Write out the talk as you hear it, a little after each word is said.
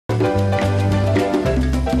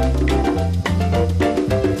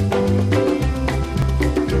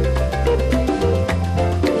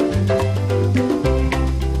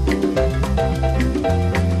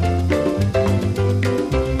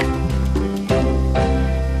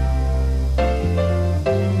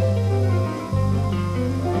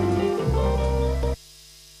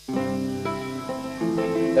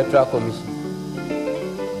Electoral Commission.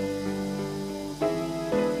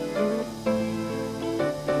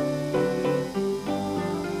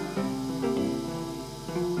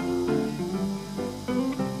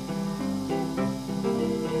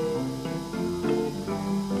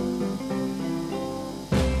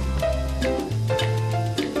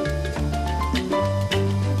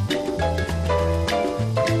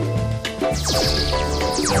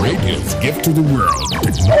 Radio's gift to the world,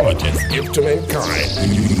 technology's gift to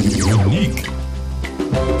mankind. Unique.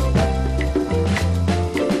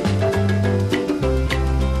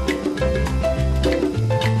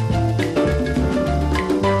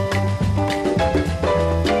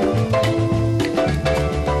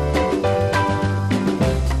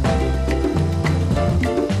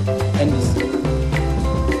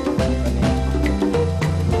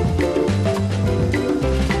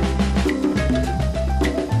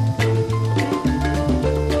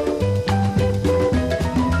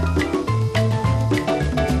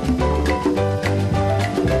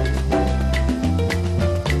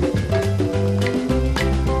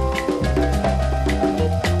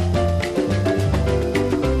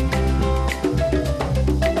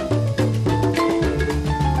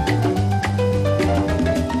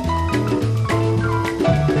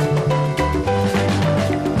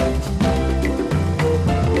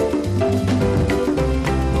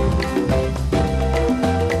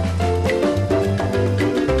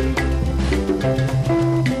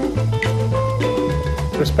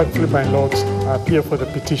 Respectfully, my lords, I appear for the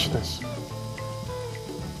petitioners.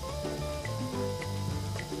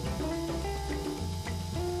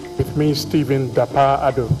 With me, Stephen Dapa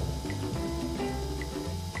Ado.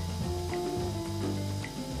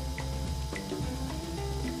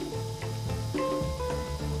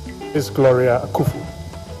 Miss Gloria Akufu.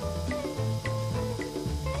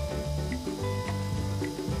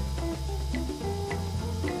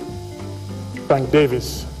 Frank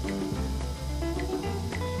Davis.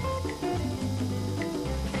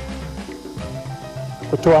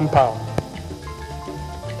 Oto Ampao.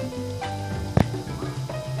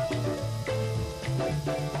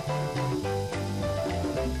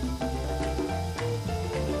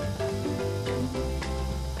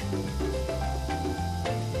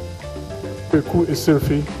 Kweku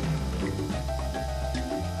Isirfi.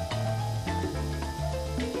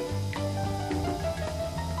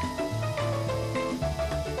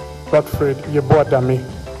 Godfred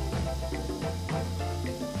Yeboadami.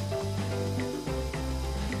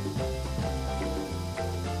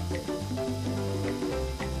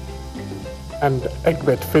 And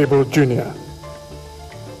Egbert Fable Jr.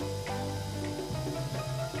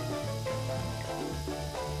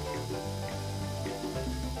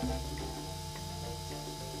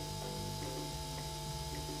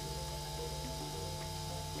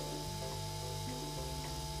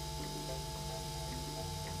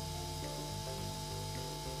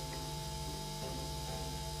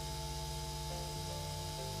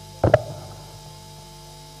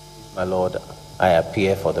 My Lord, I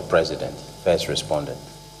appear for the President. First respondent.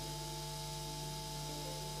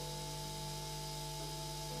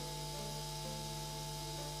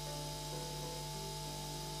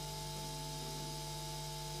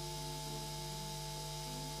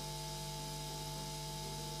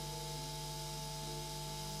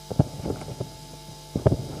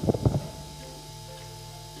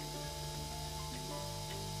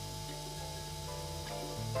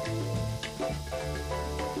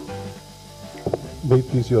 May it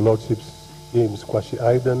please your Lordships, James Kwashi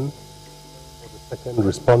Aidan, for the second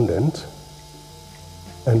respondent.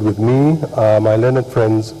 And with me are my learned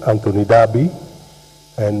friends Anthony Darby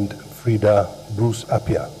and Frida Bruce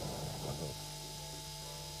Appiah.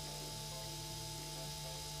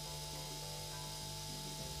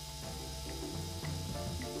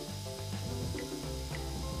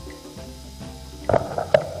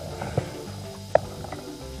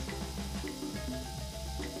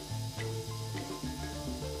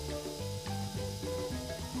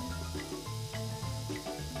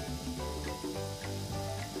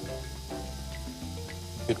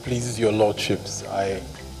 It pleases your Lordships, I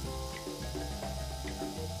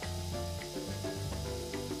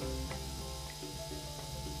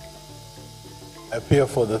appear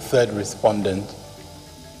for the third respondent,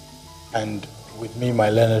 and with me my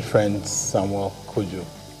learned friend Samuel Kojo.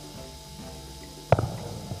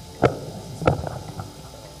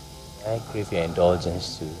 I crave your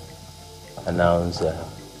indulgence to announce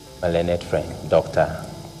my learned friend, Dr.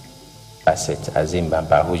 Bassett Azim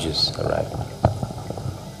Bamba, who just arrived.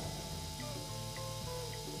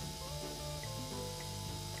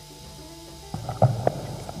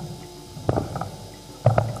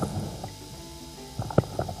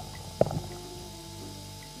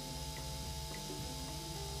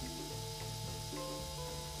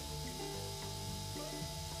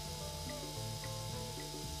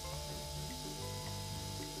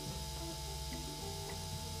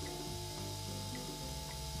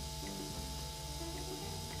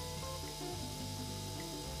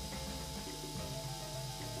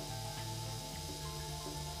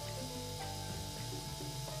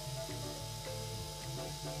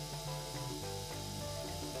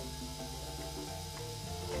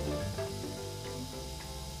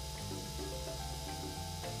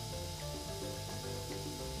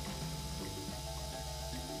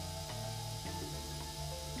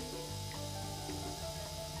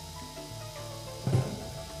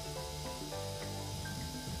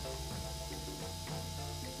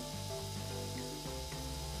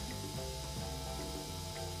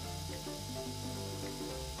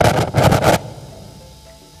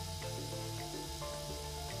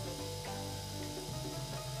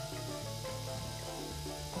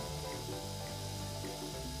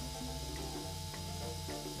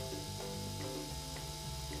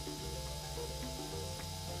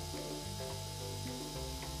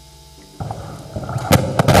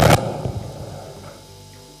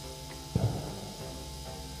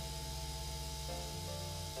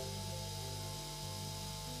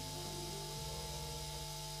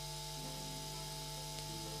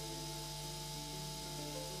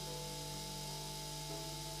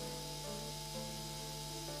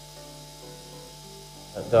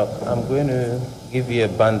 Doc, I'm going to give you a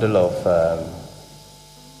bundle of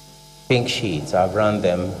pink sheets. I've run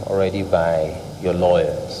them already by your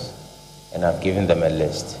lawyers, and I've given them a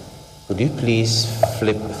list. Could you please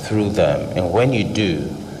flip through them? And when you do,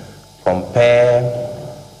 compare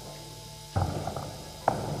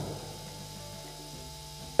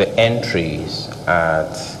the entries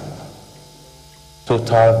at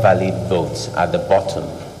total valid votes at the bottom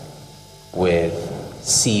with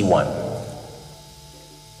C1.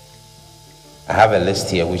 I have a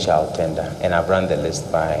list here which I'll tender, and I've run the list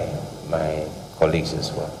by my colleagues as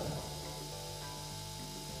well.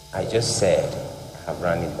 I just said I've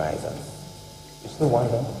run it by them. You still want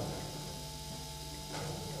them?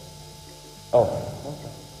 Oh, okay.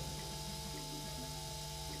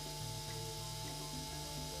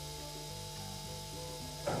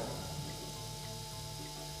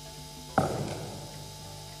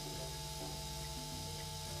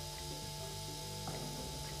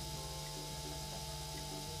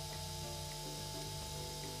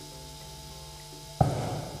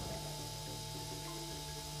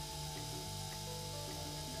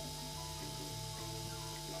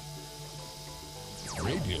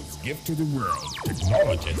 Radio's gift to the world.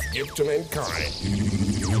 Technology's gift to mankind.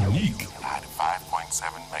 Unique at 5.7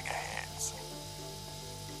 megahertz.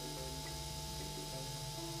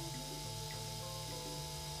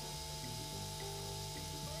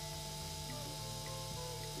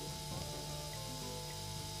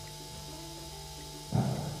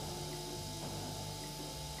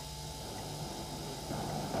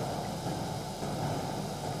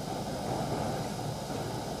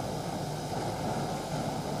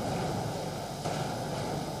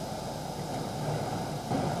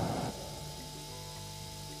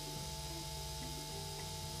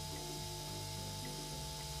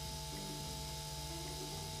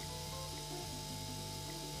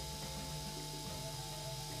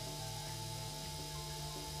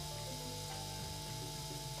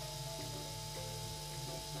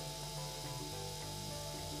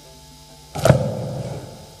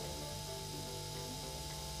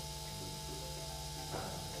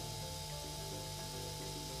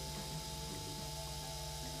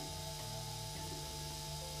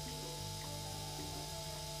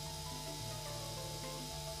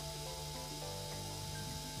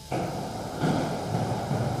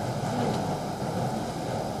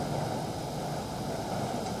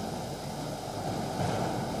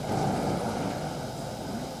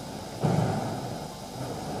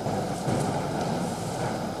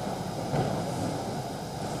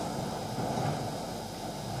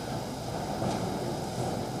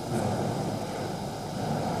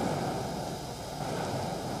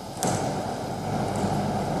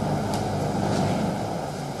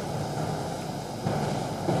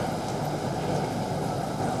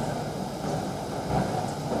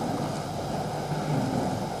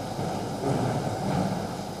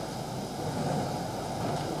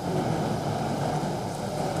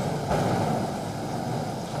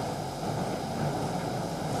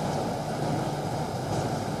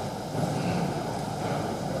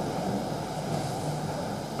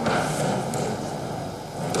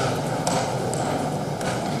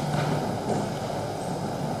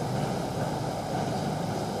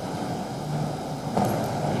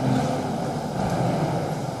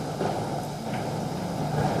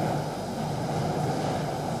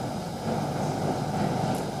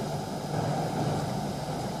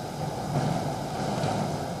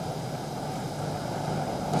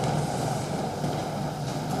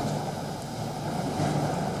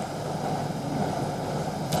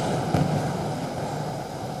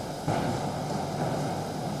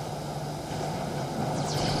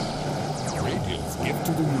 Gift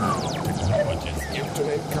to the world. Technology's gift to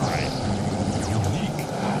mankind. Unique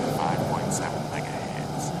at 5.7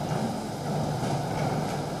 megahertz.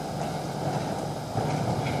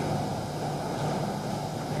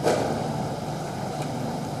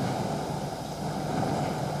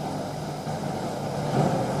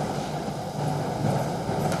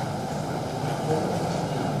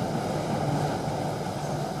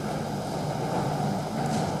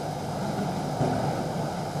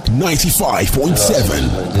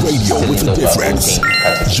 .7 Radio with a difference.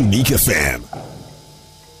 Unique FM.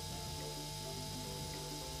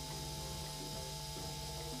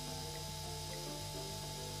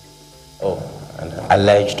 Oh, an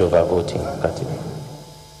alleged overvoting category.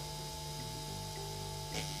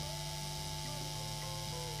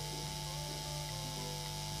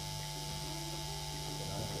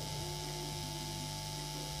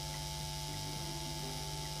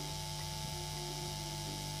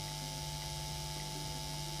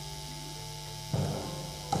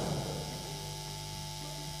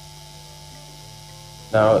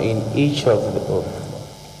 Now, in each of the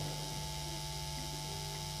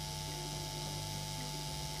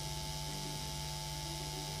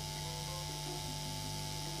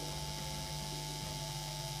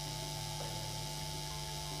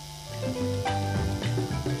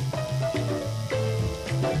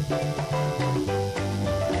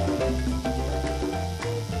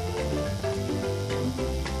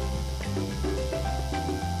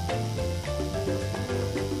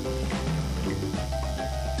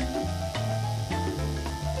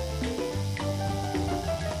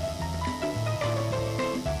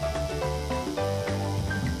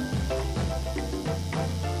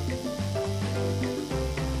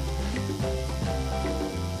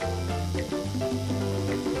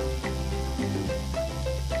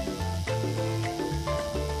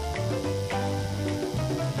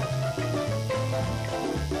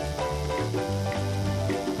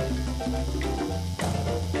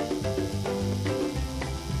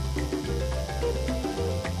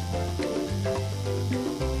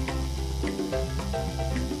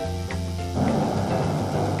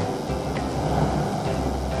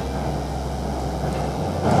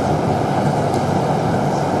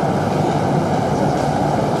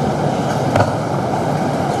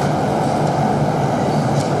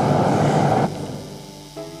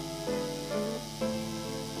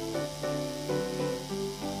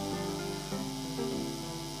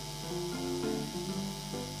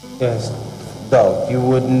Yes, Doc, you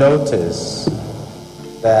would notice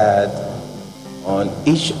that on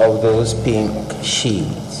each of those pink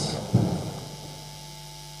sheets,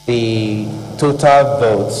 the total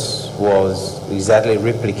votes was exactly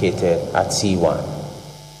replicated at C1.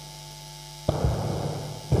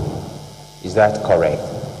 Is that correct,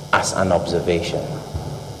 as an observation?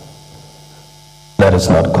 That is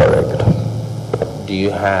not correct. Do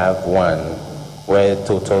you have one where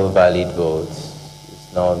total valid votes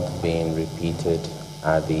not being repeated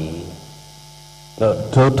at the... The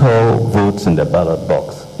total votes in the ballot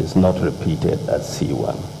box is not repeated at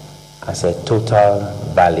C1. I said total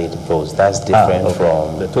valid votes. That's different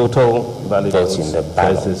from the total valid votes in the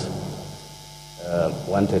ballot. Versus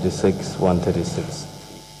 136, 136.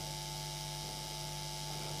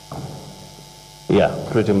 Yeah,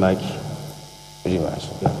 pretty much. Pretty much.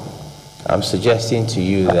 Yeah. I'm suggesting to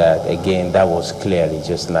you that, again, that was clearly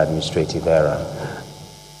just an administrative error.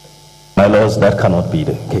 My lords, that cannot be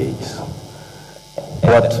the case.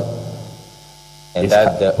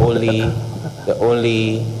 The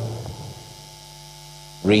only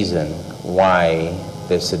reason why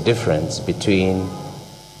there's a difference between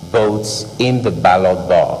votes in the ballot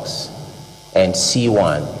box and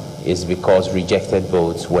C1 is because rejected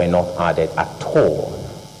votes were not added at all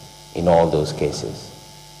in all those cases.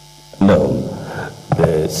 No,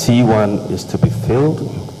 the C1 is to be filled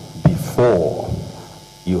before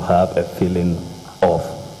you have a filling of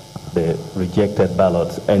the rejected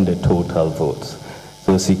ballots and the total votes.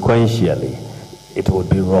 So sequentially, it would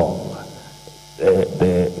be wrong.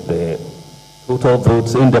 The total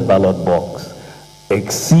votes in the ballot box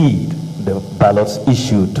exceed the ballots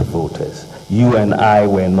issued to voters. You and I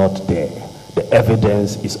were not there. The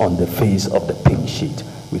evidence is on the face of the pink sheet.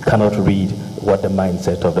 We cannot read what the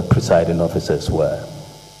mindset of the presiding officers were.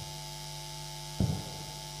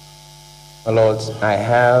 My lords, I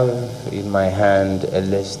have in my hand a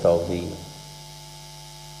list of the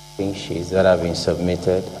pink sheets that have been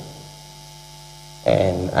submitted,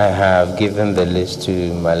 and I have given the list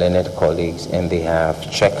to my learned colleagues and they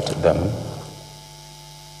have checked them.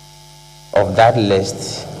 Of that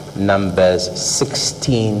list, numbers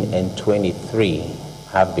 16 and 23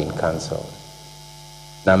 have been cancelled.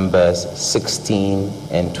 Numbers 16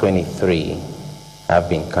 and 23 have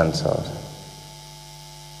been cancelled.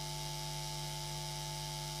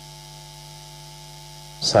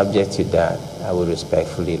 Subject to that, I would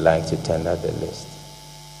respectfully like to tender the list.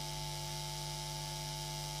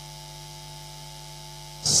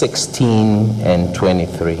 16 and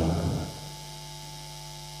 23.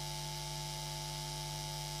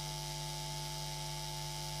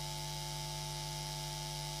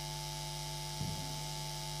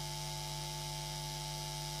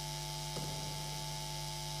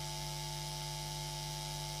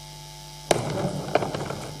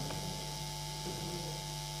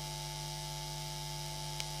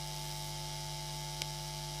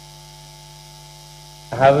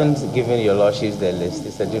 I haven't given your lordships the list.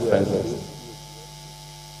 It's a different list.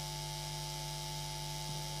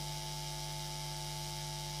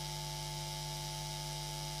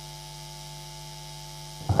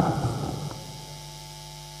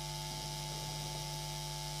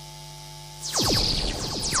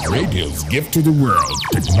 Radio's gift to the world.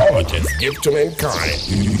 Technology's gift to mankind.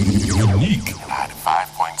 Unique.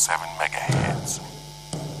 95.7 megahertz.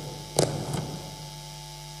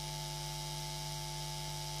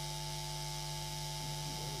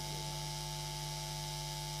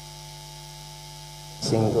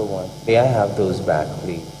 Single one. May I have those back,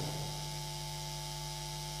 please?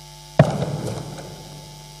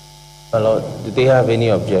 My Lord, do they have any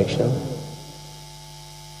objection?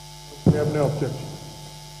 We have no objection.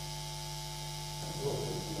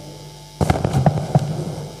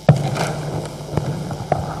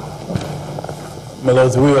 My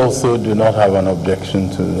lords, we also do not have an objection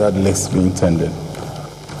to that list being tendered.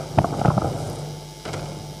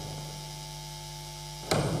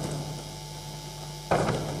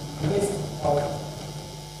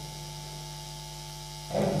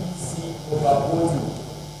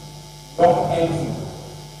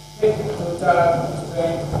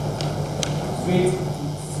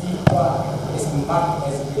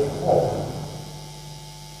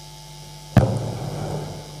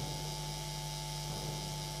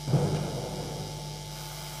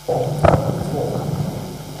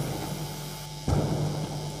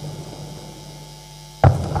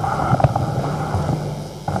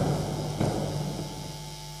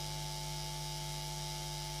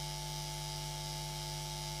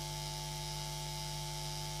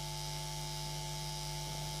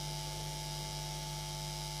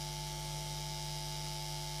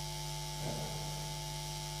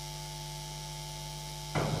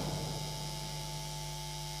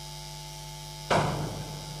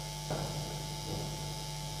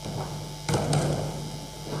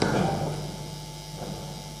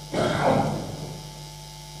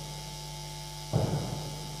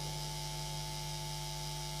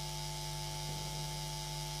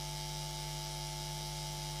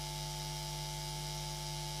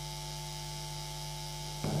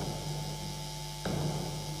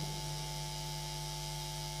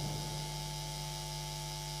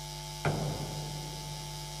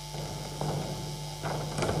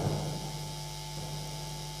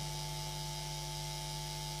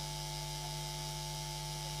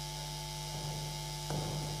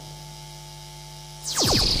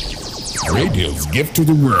 Radio's gift to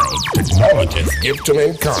the world. Technology's gift to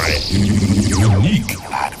mankind. Unique.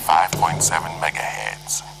 95.7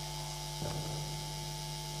 megahertz.